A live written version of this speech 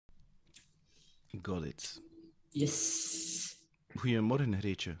Got it. Yes. Goedemorgen,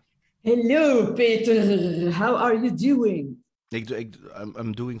 Greetje. Hello, Peter. How are you doing?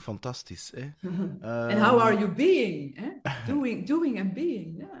 I'm doing fantastisch. Hè. And how are Ehm, you being? Eh? Doing and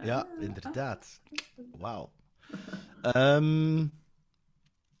being. Yeah. ja, inderdaad. Wauw. Ehm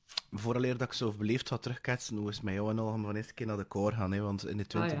Vooraleer dat ik zo beleefd ga terugketsen, hoe is het met jou en al van eerste keer naar de koor gaan, hè? Want in de Ah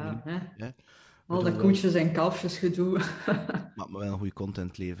 20 ja, minuten, hè? hè? Ik Al dat bedoel, dat koetjes en kalfjes gedoe. maakt me wel een goede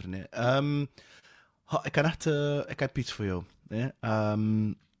content leveren. Hè. Ik heb iets voor jou. Hè.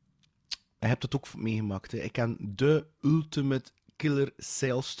 Je hebt het ook meegemaakt. Hè. Ik ken de ultimate killer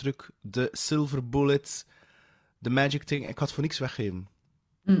sales truc, de silver bullet, de magic thing. Ik ga het voor niks weggeven.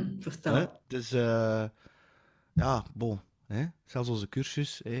 Hè. Vertel. Dus, ja, bon. Hè. Zelfs onze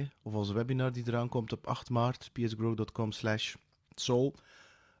cursus, hè, of onze webinar die eraan komt op 8 maart, psgrow.com/soul.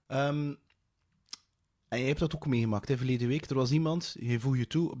 En jij hebt dat ook meegemaakt, hè, verleden week. Er was iemand, je voeg je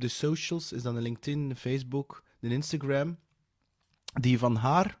toe op de socials, is dan de LinkedIn, de Facebook, de Instagram, die van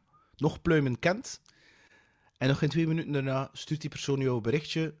haar nog pluimen kent. En nog geen 2 minuten daarna stuurt die persoon jou een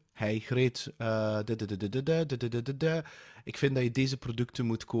berichtje. Hey, Greet, ik vind dat je deze producten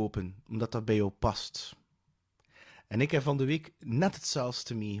moet kopen, omdat dat bij jou past. En ik heb van de week net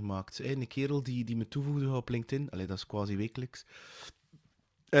hetzelfde meegemaakt. Hè. Een kerel die me toevoegde op LinkedIn. Allee, dat is quasi wekelijks.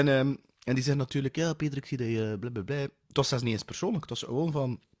 En die zegt natuurlijk, ja, Peter, ik zie dat je blablabla. Het was zelfs niet eens persoonlijk. Het was gewoon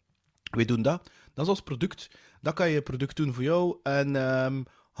van, wij doen dat. Dat is ons product. Dat kan je product doen voor jou. En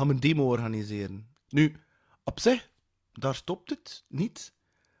gaan we een demo organiseren. Nu, op zich, daar stopt het niet.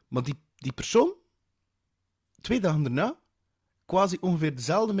 Maar die persoon, 2 dagen daarna, quasi ongeveer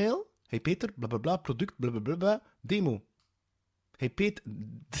dezelfde mail. Hey Peter, blablabla, product, blablabla, demo. Hey Peter,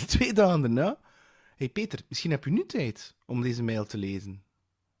 2 dagen daarna. Hey Peter, misschien heb je nu tijd om deze mail te lezen.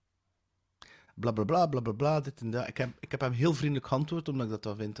 Blablabla, blablabla, dit en dat. Ik heb hem heel vriendelijk geantwoord, omdat ik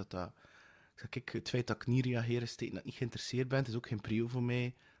dat vind dat. Ik zeg, kijk, het feit dat ik niet reageer is teken dat ik niet geïnteresseerd ben. Het is ook geen prio voor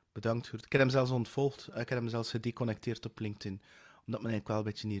mij. Bedankt voor het. Ik heb hem zelfs ontvolgd. Ik heb hem zelfs gedeconnecteerd op LinkedIn. Omdat me eigenlijk wel een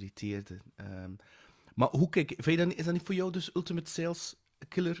beetje irriteerde. Maar hoe kijk, vind je dat, is dat niet voor jou dus ultimate sales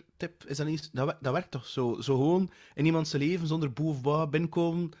killer tip? Is dat niet, dat werkt toch zo? Zo gewoon in iemands leven zonder boe of ba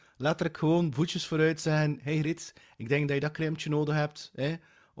binnenkomen. Letterlijk gewoon voetjes vooruit zeggen. Hey Rits, ik denk dat je dat crèmetje nodig hebt. Hè?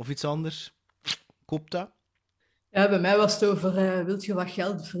 Of iets anders. Koop dat. Ja, bij mij was het over, wilt je wat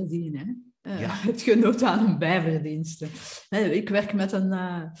geld verdienen? Hè? Ja. Het genoot aan een bijverdienste. Ik werk met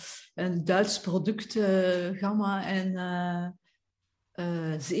een Duits productgamma en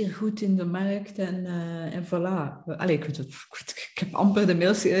zeer goed in de markt. En voilà. Allee, ik heb amper de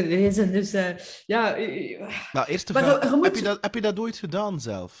mails gelezen. Dus ja. Nou, eerste Maar vraag. je moet... Heb je dat ooit gedaan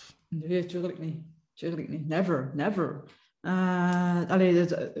zelf? Nee, tuurlijk niet. Tuurlijk niet. Never, never. Allee,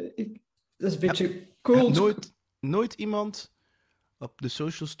 dat is een beetje cold. Nooit iemand op de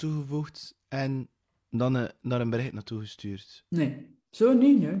socials toegevoegd en dan naar een bericht naartoe gestuurd? Nee, zo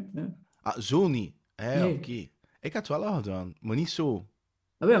niet, nee. Ah, zo niet. Nee. Oké. Ik had het wel al gedaan, maar niet zo.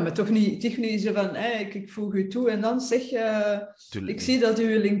 Oh ja, maar toch niet zo van, ik voeg u toe en dan zeg je, Tuurlijk ik niet. zie dat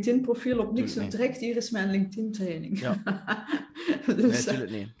uw LinkedIn-profiel op niks Tuurlijk niet. trekt, hier is mijn LinkedIn-training. Ja. Dus, Nee,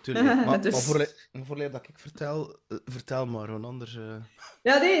 tuurlijk niet. Tuurlijk niet. Maar, dus- maar voordat ik vertel maar, want anders...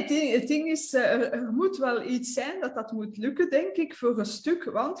 Ja, nee, het ding is, er moet wel iets zijn dat moet lukken, denk ik, voor een stuk,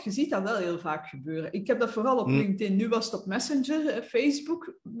 want je ziet dat wel heel vaak gebeuren. Ik heb dat vooral op LinkedIn, nu was het op Messenger,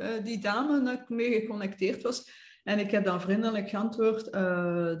 Facebook, die dame mee geconnecteerd was. En ik heb dan vriendelijk geantwoord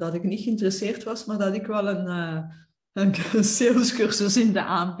dat ik niet geïnteresseerd was, maar dat ik wel een salescursus in de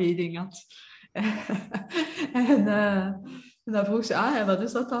aanbieding had. En dan vroeg ze, en wat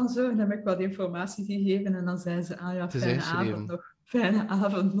is dat dan zo? En dan heb ik wat informatie gegeven en dan zei ze, ja, fijne avond nog. Fijne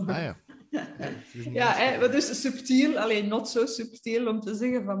avond nog. Ah ja. Ja, maar dus subtiel, alleen not zo subtiel om te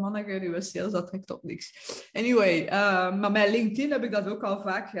zeggen van mannen, uw sales, dat trekt op niks. Anyway, maar bij LinkedIn heb ik dat ook al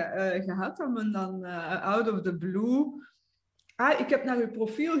vaak gehad, dat men dan out of the blue... ik heb naar uw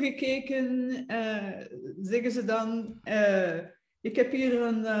profiel gekeken, zeggen ze dan... ik heb hier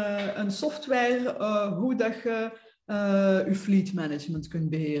een software, hoe dat je je fleet management kunt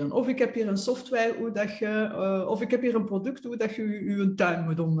beheren. Of ik heb hier een software, hoe dat je... of ik heb hier een product, hoe dat je je tuin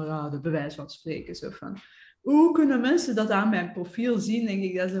moet onderhouden, bij wijze van spreken. Zo van. Hoe kunnen mensen dat aan mijn profiel zien? Denk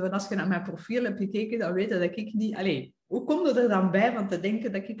ik dat ze van, als je naar mijn profiel hebt gekeken, dan weten dat ik niet... Allee, hoe komt het er dan bij van te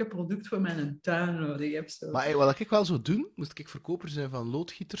denken dat ik een product voor mijn tuin nodig heb? Zo. Maar wat ik wel zou doen, moest ik verkoper zijn van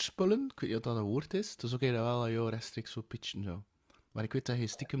loodgieterspullen, ik weet niet wat dat een woord is, dus ook dat wel aan jou rechtstreeks zo pitchen zou. Maar ik weet dat je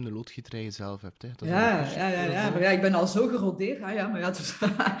stiekem de loodgieterij zelf hebt. Hè. Dat ja, maar ja, ik ben al zo gerodeerd. Ja, maar ja, dus,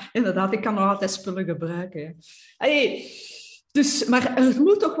 inderdaad, ik kan nog altijd spullen gebruiken. Allee, Dus, maar er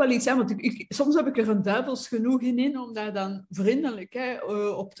moet toch wel iets zijn, want soms heb ik er een duivels genoeg in om daar dan vriendelijk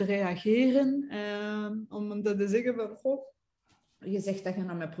op te reageren. Om dan te zeggen van, goh, je zegt dat je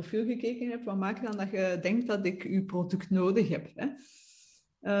naar mijn profiel gekeken hebt, wat maakt dan dat je denkt dat ik je product nodig heb? Hè?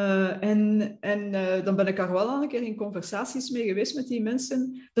 Dan ben ik er wel al een keer in conversaties mee geweest met die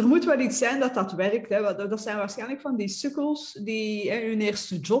mensen. Er moet wel iets zijn dat werkt. Hè? Dat zijn waarschijnlijk van die sukkels die hun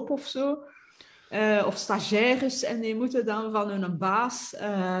eerste job of zo, of stagiaires, en die moeten dan van hun baas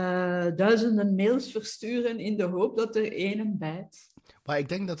duizenden mails versturen in de hoop dat er één bijt. Maar ik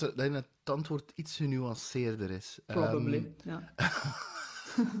denk dat het antwoord iets genuanceerder is. Probably, ja.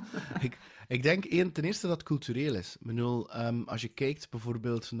 Ik denk ten eerste dat het cultureel is. Ik bedoel, als je kijkt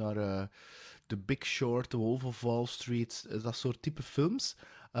bijvoorbeeld naar The Big Short, The Wolf of Wall Street, dat soort type films,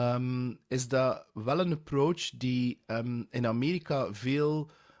 is dat wel een approach die in Amerika veel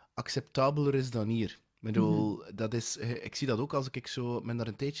acceptabeler is dan hier. Ik bedoel, ik zie dat ook als ik zo met daar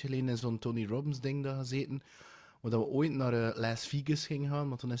een tijdje geleden in zo'n Tony Robbins ding daar gezeten, waar we ooit naar Las Vegas gingen gaan,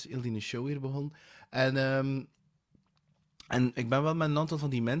 want toen is heel die show weer begonnen. En ik ben wel met een aantal van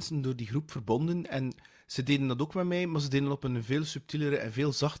die mensen door die groep verbonden. En ze deden dat ook met mij, maar ze deden het op een veel subtielere en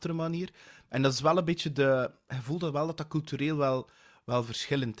veel zachtere manier. En dat is wel een beetje je voelt wel dat cultureel wel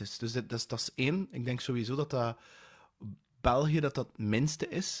verschillend is. Dus dat is één. Ik denk sowieso dat België dat het minste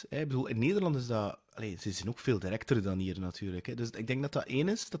is. Hè. Ik bedoel, in Nederland is dat... ze zijn ook veel directer dan hier natuurlijk. Hè. Dus ik denk dat één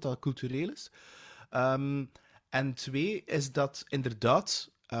is, dat cultureel is. En twee is dat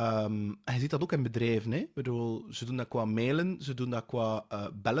inderdaad... je ziet dat ook in bedrijven. Hè? Ik bedoel, ze doen dat qua mailen, ze doen dat qua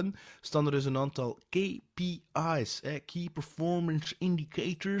bellen. Staan er dus een aantal KPI's, Key Performance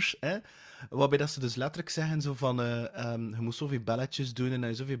Indicators, waarbij dat ze dus letterlijk zeggen zo van, je moet zoveel belletjes doen, en als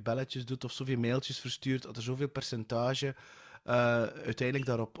je zoveel belletjes doet of zoveel mailtjes verstuurt, dat er zoveel percentage uiteindelijk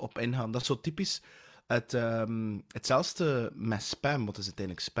daarop ingaan. Dat is zo typisch hetzelfde met spam. Wat is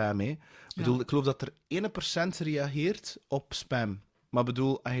uiteindelijk spam? Hè? Ik bedoel, ik geloof dat er 1% reageert op spam. Maar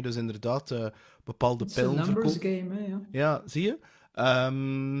bedoel, als je dus inderdaad bepaalde pillen verkoopt... Het is een numbers game, hè, ja. Ja, zie je?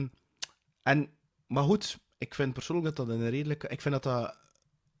 Maar goed, ik vind persoonlijk dat een redelijke... Ik vind dat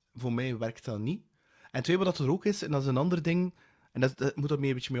voor mij werkt dat niet. En twee, wat dat er ook is, en dat is een ander ding, en dat moet er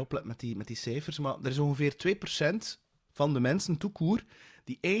een beetje mee opletten met die cijfers, maar er is ongeveer 2% van de mensen, toekoer,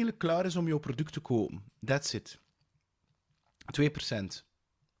 die eigenlijk klaar is om jouw product te kopen. That's it. 2%.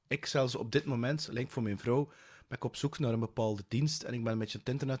 Ik zelfs op dit moment, link voor mijn vrouw, ben ik op zoek naar een bepaalde dienst en ik ben een beetje het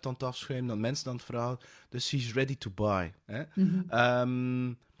internet aan het afschuimen, dan mensen aan het vragen, dus she's ready to buy. Hè?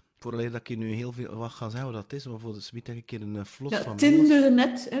 Vooraleer dat ik nu heel veel wat ga zeggen wat dat is, maar voor de smiet een keer een vlot van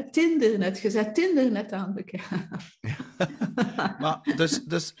Tindernet. Je zet Tindernet aan bekijken. Maar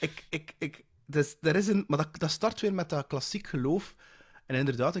er is maar dat start weer met dat klassiek geloof. En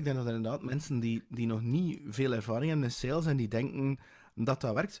inderdaad, ik denk dat inderdaad mensen die nog niet veel ervaring hebben in sales en die denken dat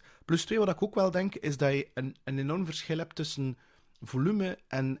werkt. Plus twee, wat ik ook wel denk, is dat je een enorm verschil hebt tussen volume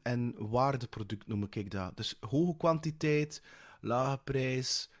en waardeproduct, noem ik dat. Dus hoge kwantiteit, lage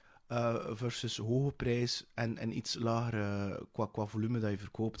prijs versus hoge prijs en iets lager qua volume dat je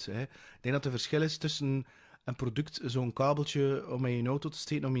verkoopt. Hè. Ik denk dat er verschil is tussen een product, zo'n kabeltje om in je auto te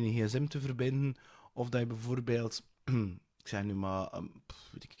steken, om in je gsm te verbinden, of dat je bijvoorbeeld, ik zeg nu maar,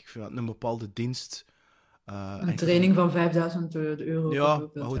 een bepaalde dienst... een training van 5000 euro. Ja,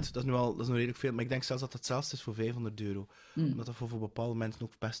 maar goed, dat is nog redelijk veel. Maar ik denk zelfs dat het zelfs is voor €500. Omdat dat voor bepaalde mensen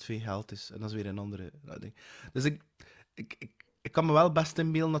ook best veel geld is. En dat is weer een andere ding. Dus ik kan me wel best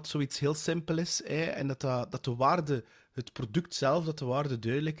inbeelden dat zoiets heel simpel is. En dat de waarde, het product zelf, dat de waarde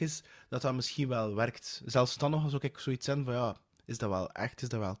duidelijk is, dat misschien wel werkt. Zelfs dan nog, als ik zoiets zeg van, ja, is dat wel echt? Is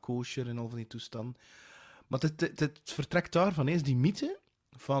dat wel kosher en al van die toestanden? Maar het vertrekt daarvan, is die mythe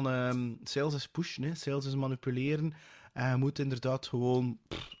van sales is pushen, sales is manipuleren. En je moet inderdaad gewoon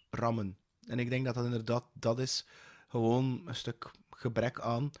rammen. En ik denk dat inderdaad dat is gewoon een stuk gebrek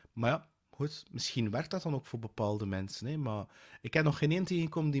aan. Maar ja, goed, misschien werkt dat dan ook voor bepaalde mensen. Hè? Maar ik heb nog geen één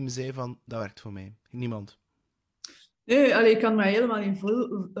tegengekomen die me zei van, dat werkt voor mij. Niemand. Nee, ik kan me helemaal in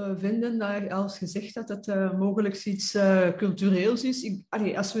vinden dat als je zegt dat het mogelijk iets cultureels is.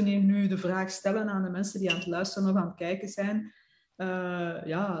 Als we nu de vraag stellen aan de mensen die aan het luisteren of aan het kijken zijn,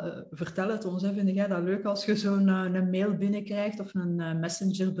 vertel het ons. Hè. Vind jij dat leuk als je zo'n een mail binnenkrijgt of een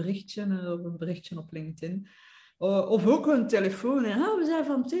messengerberichtje of een berichtje op LinkedIn? Of ook een telefoon. We zijn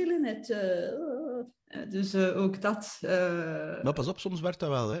van Telenet. Dus ook dat... Maar pas op, soms werkt dat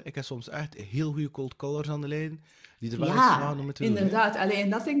wel. Hè. Ik heb soms echt heel goede cold callers aan de lijn die er wel eens vragen om het te doen. Inderdaad. Alleen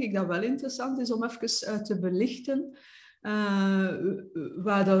dat denk ik dat wel interessant is om even te belichten.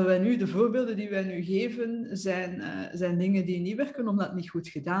 Waar dat wij nu, de voorbeelden die wij nu geven, zijn dingen die niet werken omdat het niet goed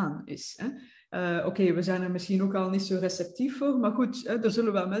gedaan is. Hè. Oké, we zijn er misschien ook al niet zo receptief voor, maar goed, er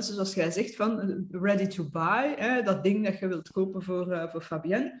zullen wel mensen, zoals jij zegt, van ready to buy, dat ding dat je wilt kopen voor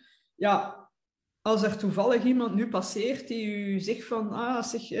Fabienne. Ja, als er toevallig iemand nu passeert die u zegt van,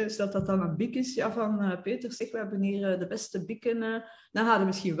 zeg, dat dan een bik is, ja, van Peter, zeg, we hebben hier de beste bikken, dan gaan we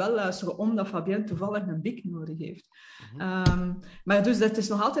misschien wel luisteren, omdat Fabienne toevallig een bik nodig heeft. Maar dus dat is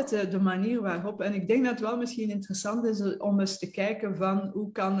nog altijd de manier waarop, en ik denk dat het wel misschien interessant is om eens te kijken van,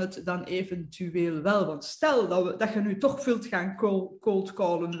 hoe kan het dan eventueel wel? Want stel dat je nu toch wilt gaan cold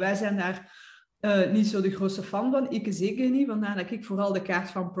callen, wij zijn daar niet zo de grootste fan van, ik zeker niet, vandaar dat ik vooral de kaart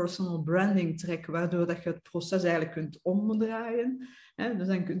van personal branding trek, waardoor dat je het proces eigenlijk kunt omdraaien. Dus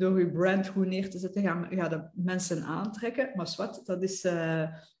dan, door je brand goed neer te zetten, ga de mensen aantrekken. Maar zwart, dat is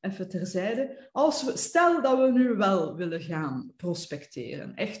even terzijde. Stel dat we nu wel willen gaan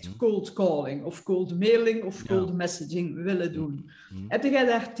prospecteren, echt cold calling of cold mailing of cold messaging willen doen. Heb jij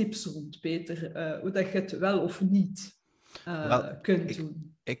daar tips rond, Peter, hoe dat je het wel of niet kunt doen?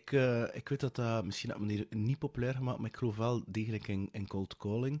 Ik weet dat dat misschien op een manier niet populair gemaakt, maar ik geloof wel degelijk in cold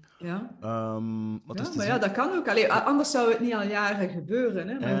calling. Ja, maar dat kan ook. Anders zou het niet al jaren gebeuren.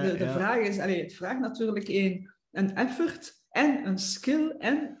 Hè? Maar de vraag is, het vraagt natuurlijk een effort en een skill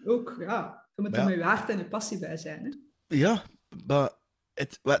en ook, je moet er met je hart en je passie bij zijn. Hè? Ja, maar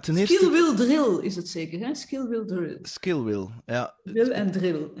ten eerste... Skill will drill is het zeker, hè? Skill will drill. Skill will, ja. Will en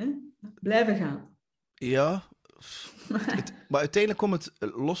drill, hè? Blijven gaan. Ja... maar uiteindelijk komt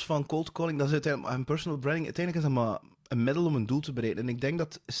het los van cold calling, dat is uiteindelijk een personal branding. Uiteindelijk is dat maar een middel om een doel te bereiken. En ik denk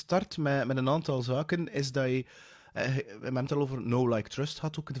dat start met een aantal zaken is dat je... we hebben het al over no, like, trust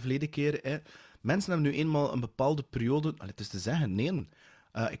gehad, ook de verleden keer. Mensen hebben nu eenmaal een bepaalde periode... het is te zeggen, nee.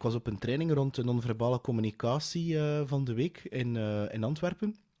 Ik was op een training rond de non-verbale communicatie van de week in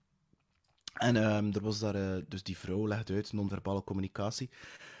Antwerpen. En er was daar... dus die vrouw legde uit non-verbale communicatie.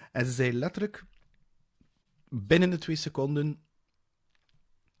 En ze zei letterlijk... Binnen de 2 seconden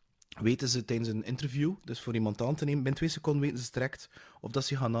weten ze tijdens een interview, dus voor iemand aan te nemen, binnen 2 seconden weten ze direct of dat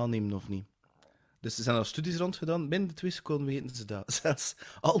ze gaan aannemen of niet. Dus er zijn al studies rond gedaan, binnen de 2 seconden weten ze dat. Zelfs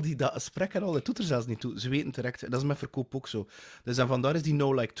al die gesprekken en al, het doet er zelfs niet toe. Ze weten direct, en dat is met verkoop ook zo. Dus en vandaar is die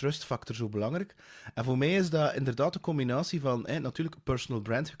no-like-trust factor zo belangrijk. En voor mij is dat inderdaad een combinatie van, natuurlijk personal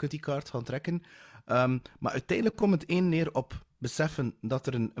brand, je kunt die kaart gaan trekken, maar uiteindelijk komt het één neer op beseffen dat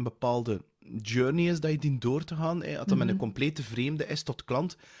er een bepaalde journey is dat je dient door te gaan. Dat dat met een complete vreemde is tot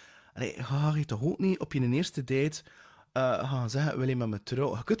klant. Ga je toch ook niet op je eerste date gaan zeggen, wil je met me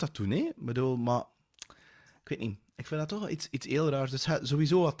trouwen? Je kunt dat doen, hè? Ik bedoel, maar... Ik weet niet. Ik vind dat toch iets heel raars. Dus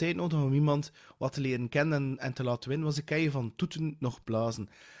sowieso wat tijd nodig om iemand wat te leren kennen en te laten winnen. Was ik je van toeten nog blazen.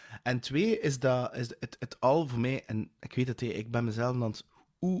 En 2 is het al voor mij... En ik weet het, ik ben mezelf aan het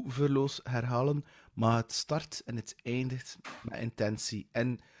oeverloos herhalen, maar het start en het eindigt met intentie.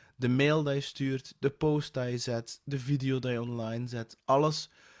 En de mail dat je stuurt, de post dat je zet, de video dat je online zet,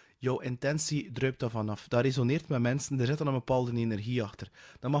 alles, jouw intentie druipt daarvan af. Dat resoneert met mensen, er zit dan een bepaalde energie achter.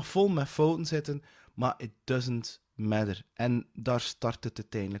 Dat mag vol met fouten zitten, maar it doesn't matter. En daar start het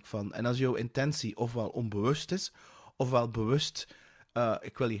uiteindelijk van. En als jouw intentie ofwel onbewust is, ofwel bewust,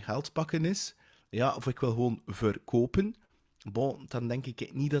 ik wil je geld pakken is, of ik wil gewoon verkopen, dan denk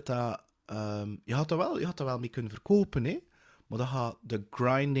ik niet dat dat... je had dat wel mee kunnen verkopen, hè? Maar dat gaat de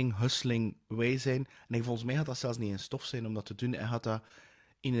grinding, hustling way zijn. En volgens mij gaat dat zelfs niet in stof zijn om dat te doen. En gaat dat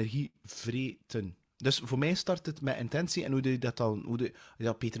energie vreten. Dus voor mij start het met intentie. En hoe doe je dat dan?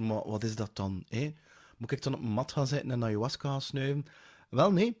 Ja, Peter, maar wat is dat dan? Hè? Moet ik dan op een mat gaan zitten en ayahuasca gaan snuiven?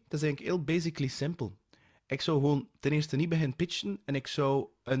 Wel, nee. Het is eigenlijk heel basically simpel. Ik zou gewoon ten eerste niet beginnen pitchen. En ik zou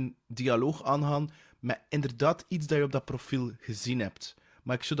een dialoog aangaan met inderdaad iets dat je op dat profiel gezien hebt.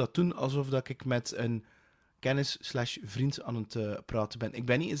 Maar ik zou dat doen alsof dat ik met een kennis/vriend aan het praten ben. Ik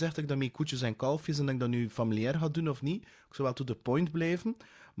ben niet gezegd dat ik dat met koetjes en kalfjes en dat ik dat nu familiair ga doen of niet. Ik zou wel to the point blijven.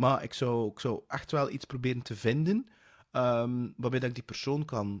 Maar ik zou echt wel iets proberen te vinden waarbij dat ik die persoon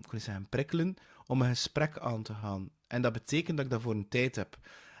kan zeggen, prikkelen om een gesprek aan te gaan. En dat betekent dat ik daarvoor een tijd heb.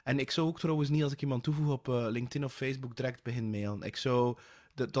 En ik zou ook trouwens niet, als ik iemand toevoeg op LinkedIn of Facebook, direct beginnen mailen. Ik zou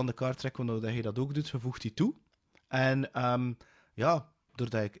dan de kaart trekken, omdat je dat ook doet, voegt die toe. En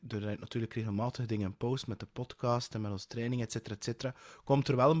doordat ik natuurlijk regelmatig dingen post met de podcast en met onze training, et cetera, komt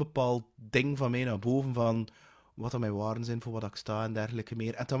er wel een bepaald ding van mij naar boven van wat mijn waarden zijn, voor wat ik sta en dergelijke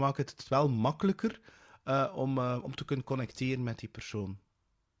meer. En dan maakt het wel makkelijker om te kunnen connecteren met die persoon.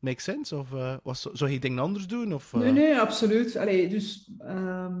 Make sense? Of zou je dingen anders doen? Of, Nee, absoluut. Allee, dus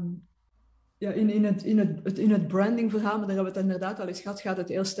in het brandingverhaal, maar daar hebben we het inderdaad al eens gehad, gaat het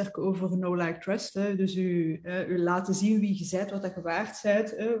heel sterk over no, like, trust. Hè? Dus u laten zien wie je bent, wat dat je waard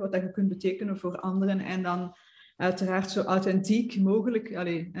bent, wat dat je kunt betekenen voor anderen. En dan uiteraard zo authentiek mogelijk,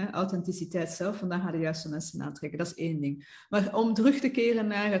 authenticiteit zelf, vandaar gaan de juiste mensen aantrekken. Dat is één ding. Maar om terug te keren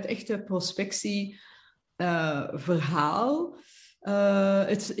naar het echte prospectieverhaal,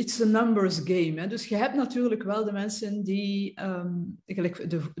 it's a numbers game. Hè. Dus je hebt natuurlijk wel de mensen die, eigenlijk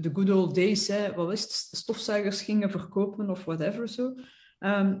de good old days, hè, wat is het, stofzuigers gingen verkopen of whatever zo.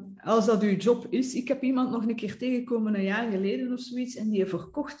 Als dat uw job is, ik heb iemand nog een keer tegengekomen een jaar geleden of zoiets, en die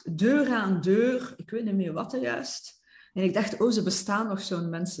verkocht deur aan deur, ik weet niet meer wat er juist. En ik dacht, ze bestaan nog zo'n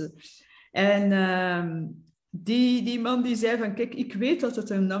mensen. En die man die zei van, kijk, ik weet dat het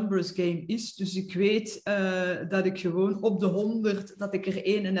een numbers game is, dus ik weet dat ik gewoon op de 100, dat ik er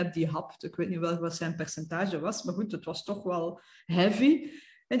één heb die hapt. Ik weet niet wel wat zijn percentage was, maar goed, het was toch wel heavy.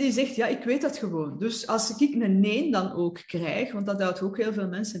 En die zegt, ja, ik weet dat gewoon. Dus als ik een nee dan ook krijg, want dat houdt ook heel veel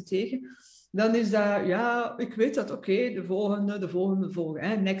mensen tegen, dan is dat, ja, ik weet dat, oké, de volgende,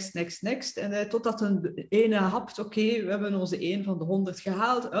 hè, next. En totdat een ene hapt, oké, we hebben onze 1 van de 100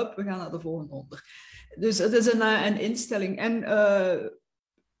 gehaald, we gaan naar de volgende 100. Dus het is een instelling.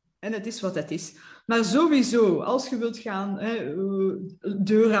 En het is wat het is. Maar sowieso, als je wilt gaan,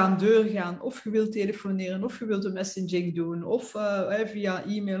 deur aan deur gaan, of je wilt telefoneren, of je wilt een messaging doen, of via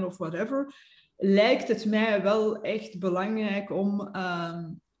e-mail of whatever, lijkt het mij wel echt belangrijk om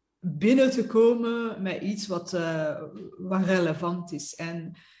binnen te komen met iets wat relevant is.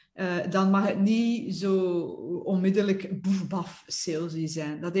 En dan mag het niet zo onmiddellijk boef-baf salesy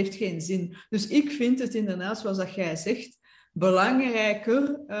zijn. Dat heeft geen zin. Dus ik vind het inderdaad, zoals dat jij zegt,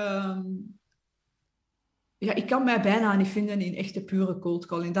 belangrijker. Ik kan mij bijna niet vinden in echte pure cold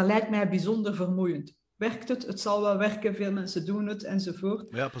calling. Dat lijkt mij bijzonder vermoeiend. Werkt het? Het zal wel werken. Veel mensen doen het,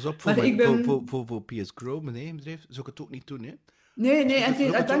 enzovoort. Ja, pas op. Voor PS Grow, mijn eigen bedrijf, zou ik het ook niet doen, hè? Nee, en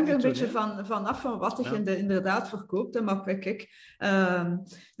het hangt er een beetje vanaf van wat je inderdaad verkoopt. Hè. Maar kijk,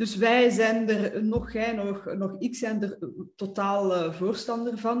 dus wij zijn er, nog ik zijn er totaal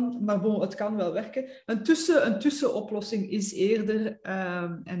voorstander van. Maar bon, het kan wel werken. Een tussenoplossing is eerder,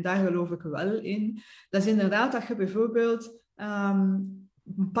 en daar geloof ik wel in, dat is inderdaad dat je bijvoorbeeld...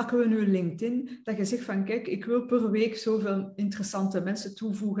 pakken we nu LinkedIn, dat je zegt van kijk, ik wil per week zoveel interessante mensen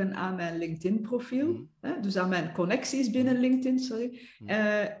toevoegen aan mijn LinkedIn-profiel. Dus aan mijn connecties binnen LinkedIn,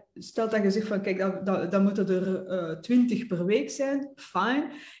 stel dat je zegt van kijk, dan moeten er 20 per week zijn,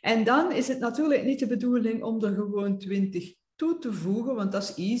 fine. En dan is het natuurlijk niet de bedoeling om er gewoon 20 toe te voegen, want dat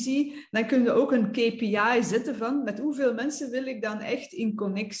is easy. Dan kun je ook een KPI zetten van met hoeveel mensen wil ik dan echt in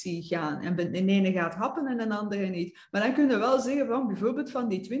connectie gaan. En de ene gaat happen en een andere niet. Maar dan kun je wel zeggen van bijvoorbeeld van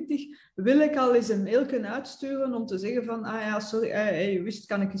die 20 wil ik al eens een mailje uitsturen om te zeggen van sorry, wist,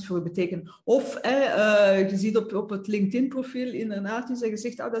 kan ik iets voor u betekenen? Of je ziet op het LinkedIn-profiel inderdaad iets en je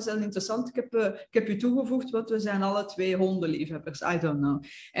zegt dat is heel interessant, ik heb u toegevoegd, want we zijn alle 2 hondenliefhebbers. I don't know.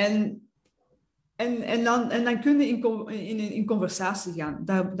 En dan kun je in conversatie gaan.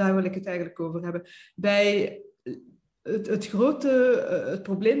 Daar wil ik het eigenlijk over hebben. Bij het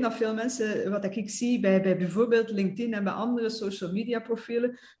probleem dat veel mensen, wat ik zie bij bijvoorbeeld LinkedIn en bij andere social media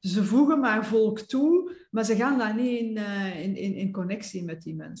profielen, ze voegen maar volk toe, maar ze gaan dan niet in connectie met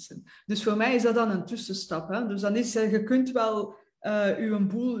die mensen. Dus voor mij is dat dan een tussenstap. Hè? Dus dan je kunt wel uw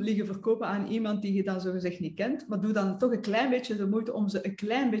boel liggen verkopen aan iemand die je dan zogezegd niet kent, maar doe dan toch een klein beetje de moeite om ze een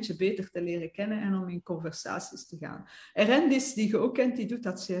klein beetje beter te leren kennen en om in conversaties te gaan. Rendis, die je ook kent, die doet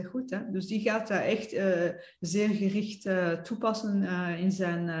dat zeer goed. Hè? Dus die gaat dat echt zeer gericht toepassen in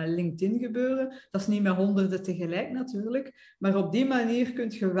zijn LinkedIn-gebeuren. Dat is niet met honderden tegelijk natuurlijk, maar op die manier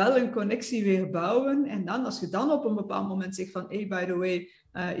kun je wel een connectie weer bouwen en dan, als je dan op een bepaald moment zegt van hey, by the way,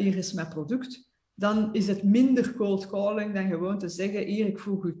 hier is mijn product, dan is het minder cold calling dan gewoon te zeggen, hier, ik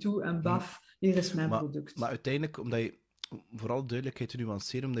voeg u toe en baf, hier is mijn product. Maar uiteindelijk, omdat je, vooral duidelijkheid te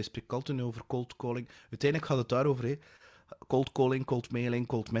nuanceren, omdat je spreekt altijd over cold calling, uiteindelijk gaat het daarover, hè. Cold calling, cold mailing,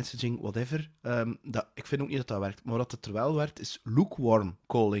 cold messaging, whatever. Ik vind ook niet dat dat werkt. Maar wat het er wel werkt, is lukewarm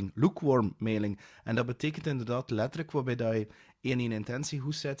calling, lukewarm mailing. En dat betekent inderdaad letterlijk, waarbij dat je 1, een intentie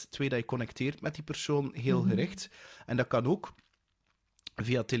goed zet, 2, dat je connecteert met die persoon heel gericht. En dat kan ook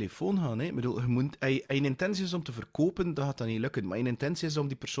via telefoon gaan. Hè. Ik bedoel, je intentie is om te verkopen, dan gaat dat niet lukken. Maar je intentie is om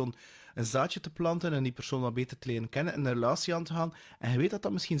die persoon een zaadje te planten en die persoon wat beter te leren kennen en een relatie aan te gaan. En je weet dat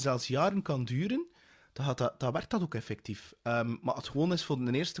dat misschien zelfs jaren kan duren. Dan werkt dat ook effectief. Maar het gewoon is voor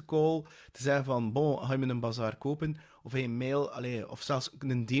de eerste call te zeggen van, ga je met een bazaar kopen? Of een mail, of zelfs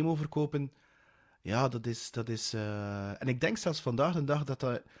een demo verkopen. Ja, dat is... En ik denk zelfs vandaag de dag dat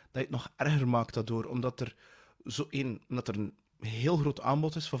je het nog erger maakt daardoor. Omdat er een heel groot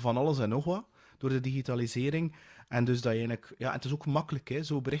aanbod is van alles en nog wat, door de digitalisering. En dus dat je eigenlijk... Ja, het is ook makkelijk, hè,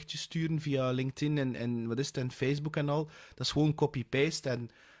 zo berichtjes sturen via LinkedIn en wat is het, en Facebook en al. Dat is gewoon copy-paste en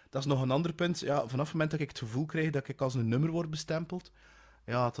dat is nog een ander punt. Ja, vanaf het moment dat ik het gevoel krijg dat ik als een nummer word bestempeld,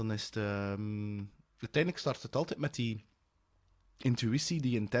 ja, dan is het... uiteindelijk start het altijd met die intuïtie,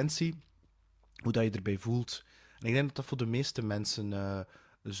 die intentie, hoe dat je erbij voelt. En ik denk dat dat voor de meeste mensen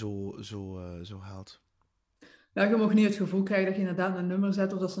zo geldt. Ja, je mag niet het gevoel krijgen dat je inderdaad een nummer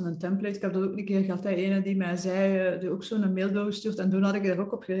zet of dat ze een template. Ik heb dat ook een keer gehad. Ene die mij zei, die ook zo'n mail doorgestuurd. En toen had ik daar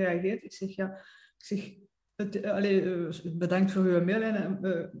ook op gereageerd. Ik zeg, ja, bedankt voor uw mail.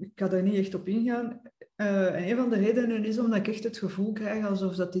 Ik ga daar niet echt op ingaan. En een van de redenen is omdat ik echt het gevoel krijg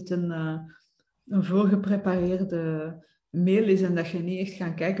alsof dat dit een voorgeprepareerde mail is en dat je niet echt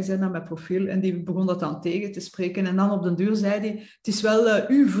gaan kijken bent naar mijn profiel. En die begon dat dan tegen te spreken. En dan op den duur zei hij, het is wel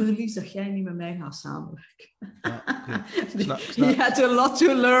uw verlies dat jij niet met mij gaat samenwerken. Ja, okay. You had a lot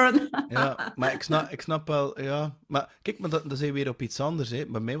to learn. Ja, maar ik snap wel, ja. Maar kijk, maar dat zijn we weer op iets anders. Hè.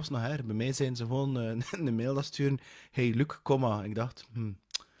 Bij mij was het nog her. Bij mij zijn ze gewoon een mail dat sturen. Hey, Luc, kom maar. Ik dacht,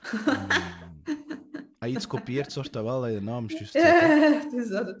 als je iets kopieert, zorgt dat wel dat je de naam juist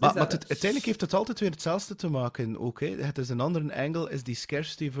zet. Maar uiteindelijk heeft het altijd weer hetzelfde te maken. Ook, hè. Het is een andere angle, is die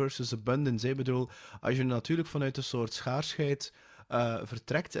scarcity versus abundance. Hè. Ik bedoel, als je natuurlijk vanuit een soort schaarsheid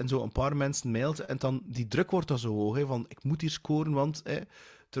vertrekt en zo een paar mensen mailt, en dan die druk wordt dan zo hoog, hè, van ik moet hier scoren, want...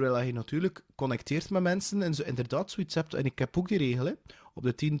 terwijl je natuurlijk connecteert met mensen en zo, inderdaad zoiets hebt. En ik heb ook die regel, hè. Op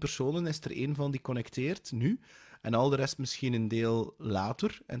de 10 personen is er één van die connecteert, nu. En al de rest misschien een deel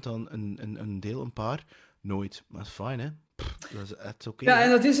later. En dan een deel, een paar, nooit. Maar dat is fijn, hè. Dat is echt oké. Ja, en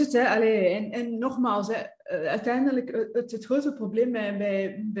dat is het, hè. Allee, en nogmaals, hè, uiteindelijk, het grote probleem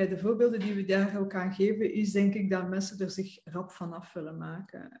bij de voorbeelden die we daar ook aan geven, is denk ik dat mensen er zich rap van af willen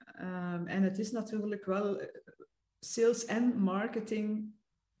maken. En het is natuurlijk wel... Sales en marketing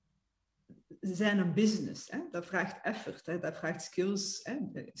zijn een business. Hè? Dat vraagt effort, hè? Dat vraagt skills, hè?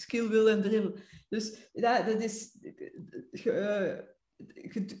 Skill, will en drill. Dus dat is...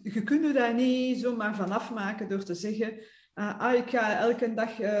 Je kunt er daar niet zomaar van afmaken door te zeggen... ik ga elke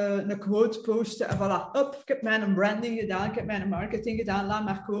dag een quote posten en voilà, up, ik heb mijn branding gedaan, ik heb mijn marketing gedaan, laat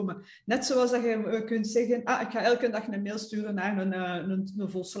maar komen. Net zoals dat je kunt zeggen, ik ga elke dag een mail sturen naar een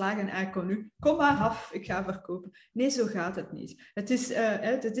volslagen icon nu. Kom maar af, ik ga verkopen. Nee, zo gaat het niet.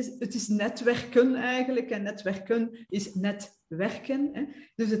 Het is netwerken eigenlijk en netwerken is netwerken. Hè.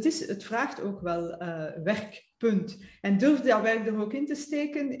 Dus het vraagt ook wel werk. Punt. En durf dat werk er ook in te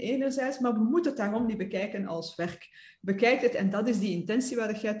steken, enerzijds, maar we moeten het daarom niet bekijken als werk. Bekijk het, en dat is die intentie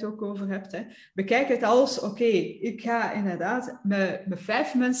waar jij het ook over hebt, hè. Bekijk het als, oké, ik ga inderdaad met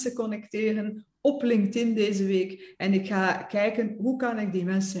 5 mensen connecteren op LinkedIn deze week en ik ga kijken, hoe kan ik die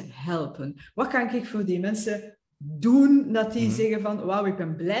mensen helpen? Wat kan ik voor die mensen doen dat die zeggen van, wauw, ik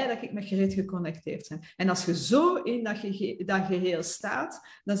ben blij dat ik met Gerrit geconnecteerd ben. En als je zo in dat geheel staat,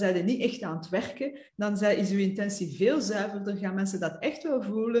 dan zijn je niet echt aan het werken, dan is je intentie veel zuiverder, gaan mensen dat echt wel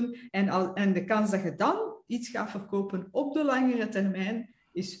voelen en de kans dat je dan iets gaat verkopen op de langere termijn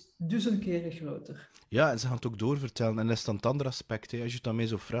is dus een keer groter. Ja, en ze gaan het ook doorvertellen. En dat is dan het andere aspect. Hè. Als je het dan mee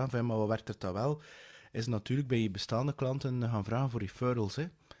zo vraagt, maar wat werkt er dan wel? Is natuurlijk bij je bestaande klanten gaan vragen voor referrals, hè.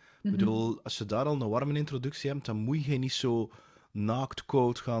 Ik bedoel, als je daar al een warme introductie hebt, dan moet je niet zo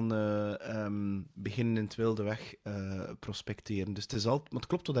naaktcode gaan beginnen in het wilde weg prospecteren. Dus het is altijd... Maar het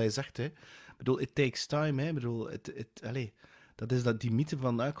klopt wat je zegt, hè. Ik bedoel, it takes time, hè. Ik bedoel, dat is die mythe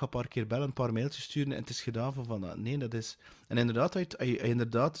van, ik ga een paar keer bellen, een paar mailtjes sturen en het is gedaan van nee, dat is... En inderdaad, als je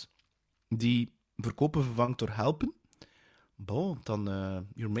inderdaad die verkopen vervangt door helpen, bon, dan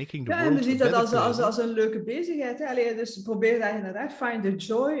you're making the world en je ziet dat als place, een leuke bezigheid. Hè? Allee, dus probeer daar inderdaad, find the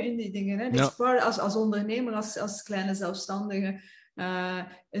joy in die dingen. Hè? Ja. Als ondernemer, als kleine zelfstandige.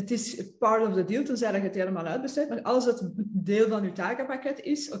 Het is part of the deal, tenzij dat je het helemaal uitbesteedt. Maar als het deel van je takenpakket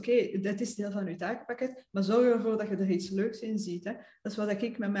is, oké, dat is deel van je takenpakket, maar zorg ervoor dat je er iets leuks in ziet. Hè? Dat is wat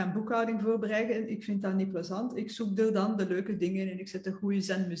ik met mijn boekhouding voorbereid. Ik vind dat niet plezant. Ik zoek er dan de leuke dingen in. Ik zet een goede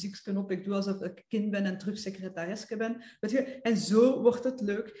zenmuziekje op. Ik doe alsof ik kind ben en terug secretaresje ben. Weet je? En zo wordt het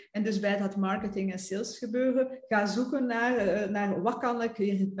leuk. En dus bij dat marketing en sales gebeuren, ga zoeken naar wat kan ik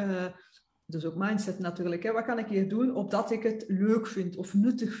hier... Dus ook mindset natuurlijk. Hè. Wat kan ik hier doen opdat ik het leuk vind, of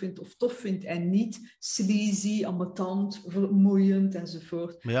nuttig vind, of tof vind, en niet sleazy, ambetant, vermoeiend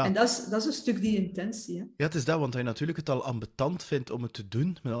enzovoort. Ja. En dat is een stuk die intentie. Hè. Ja, het is dat, want als je natuurlijk het al ambetant vindt om het te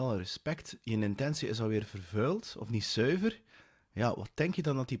doen, met alle respect, je intentie is alweer vervuild, of niet zuiver, ja, wat denk je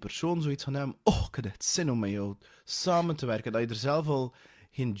dan dat die persoon zoiets van hem, ik heb echt zin om met jou samen te werken, dat je er zelf al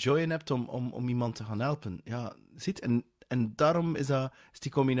geen joy in hebt om iemand te gaan helpen. Ja, ziet, en daarom is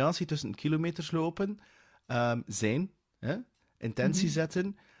die combinatie tussen kilometers lopen, intentie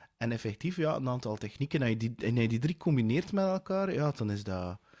zetten en effectief een aantal technieken. En je die 3 combineert met elkaar, ja, dan is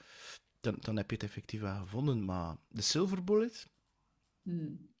dat... Dan heb je het effectief wel gevonden. Maar de silver bullet...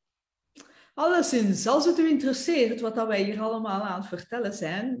 Alleszins, als het u interesseert wat dat wij hier allemaal aan het vertellen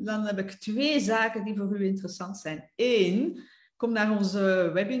zijn, dan heb ik 2 zaken die voor u interessant zijn. 1, kom naar onze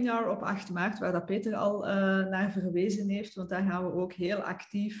webinar op 8 maart, waar dat Peter al naar verwezen heeft, want daar gaan we ook heel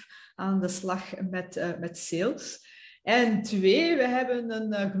actief aan de slag met sales. En 2, we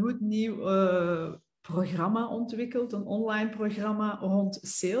hebben een gloednieuw programma ontwikkeld, een online programma rond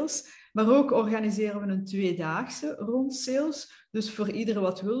sales. Maar ook organiseren we een 2-daagse rond sales. Dus voor ieder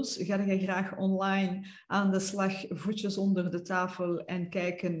wat wils, ga je graag online aan de slag, voetjes onder de tafel en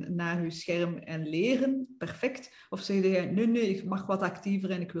kijken naar je scherm en leren. Perfect. Of zeg je, nee, ik mag wat actiever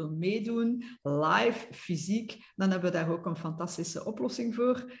en ik wil meedoen, live, fysiek. Dan hebben we daar ook een fantastische oplossing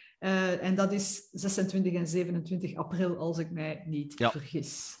voor. En dat is 26 en 27 april, als ik mij niet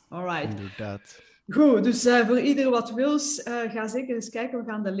vergis. Alright. Inderdaad. Goed, dus voor ieder wat wils, ga zeker eens kijken.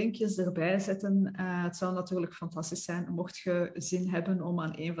 We gaan de linkjes erbij zetten. Het zou natuurlijk fantastisch zijn mocht je zin hebben om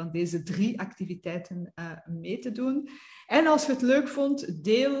aan een van deze 3 activiteiten mee te doen. En als je het leuk vond,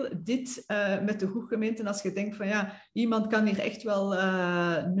 deel dit met de groepgemeente. Als je denkt van ja, iemand kan hier echt wel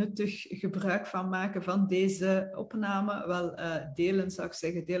nuttig gebruik van maken van deze opname. Wel, delen zou ik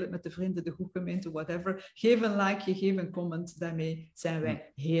zeggen. Deel het met de vrienden, de groepgemeente, whatever. Geef een likeje, geef een comment. Daarmee zijn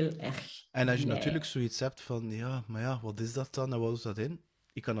wij heel erg En als je blij. natuurlijk zoiets hebt van, ja, maar ja, wat is dat dan en wat is dat in?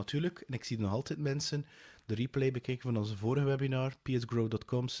 Je kan natuurlijk, en ik zie nog altijd mensen, de replay bekijken van onze vorige webinar,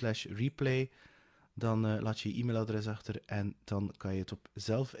 psgrow.com/replay. Dan laat je je e-mailadres achter en dan kan je het op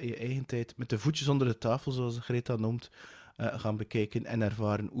zelf in je eigen tijd, met de voetjes onder de tafel, zoals Greta noemt, gaan bekijken en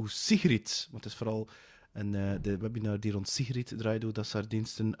ervaren hoe Sigrid, want het is vooral de webinar die rond Sigrid draait, hoe dat ze haar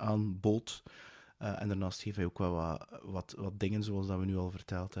diensten aanbood. En daarnaast geven wij ook wel wat dingen, zoals dat we nu al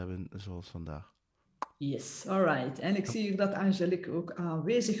verteld hebben, zoals vandaag. Yes, alright. En ik zie hier dat Angelique ook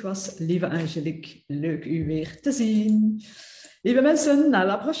aanwezig was. Lieve Angelique, leuk u weer te zien. Lieve mensen, à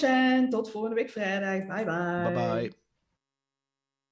la prochaine. Tot volgende week vrijdag. Bye bye. Bye bye.